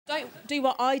Don't do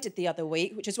what I did the other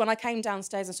week, which is when I came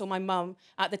downstairs and saw my mum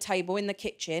at the table in the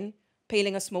kitchen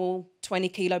peeling a small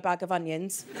 20-kilo bag of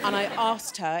onions. And I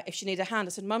asked her if she needed a hand. I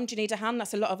said, Mum, do you need a hand?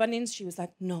 That's a lot of onions. She was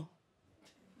like, no.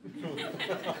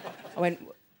 I went,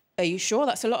 are you sure?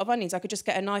 That's a lot of onions. I could just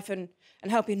get a knife and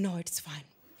help you. No, it's fine.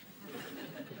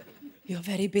 You're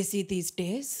very busy these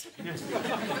days.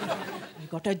 You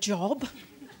got a job.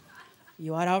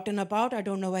 You are out and about. I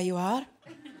don't know where you are.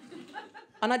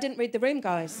 And I didn't read the room,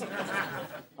 guys.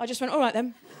 I just went, all right,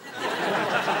 then.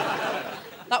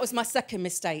 That was my second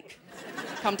mistake.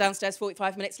 Come downstairs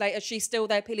 45 minutes later, she's still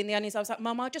there peeling the onions. I was like,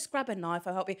 Mum, I'll just grab a knife,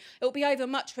 I'll help you. It'll be over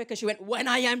much quicker. She went, when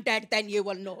I am dead, then you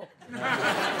will know.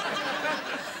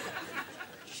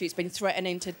 She's been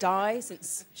threatening to die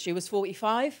since she was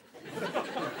 45.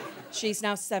 She's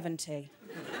now 70.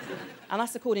 And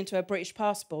that's according to her British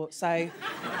passport, so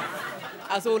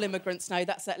as all immigrants know,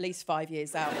 that's at least 5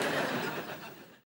 years out.